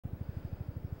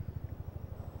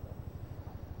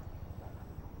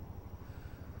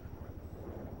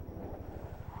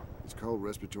called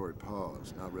respiratory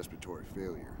pause, not respiratory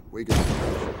failure. Wake up.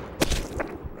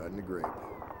 Right in the grape.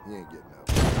 He ain't getting up.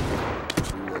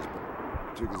 He was,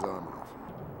 but took his arm off.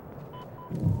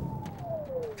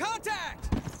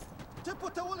 Contact! Take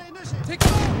Take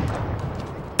off!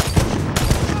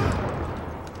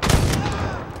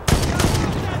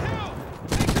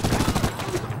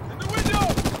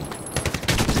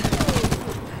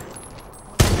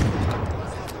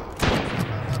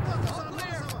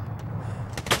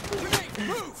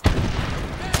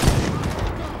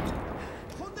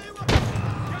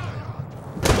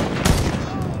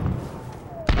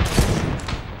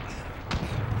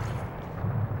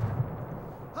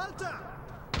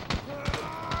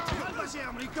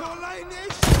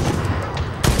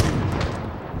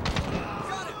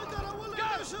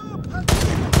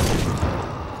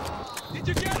 Did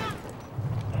you get him?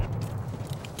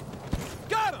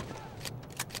 Got him!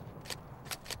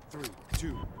 3, 2,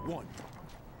 1.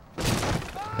 That's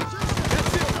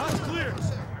it! That's clear!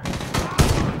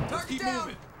 Let's keep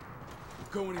moving.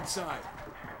 We're going inside.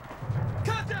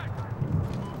 Contact!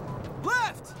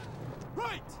 Left!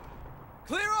 Right!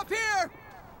 Clear up here!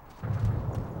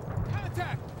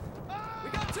 Contact! We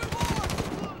got 2 more!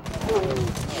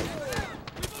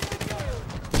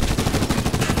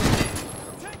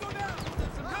 Tango down!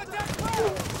 Contact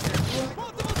left!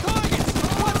 Multiple targets!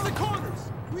 Watch the corners!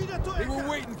 They were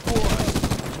waiting for us.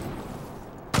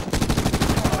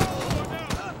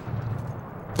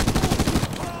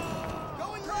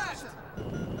 Going left!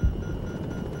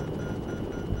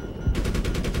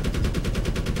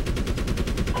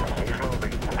 He's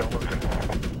moving. Don't lose him.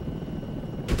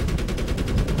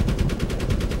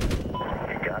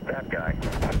 You got that guy.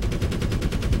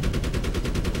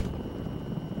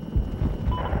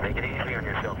 Make it easy on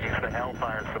yourself. Use the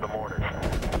Hellfires for the mortars.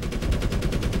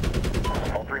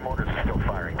 All 3 mortars are still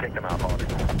firing. Take them out harder.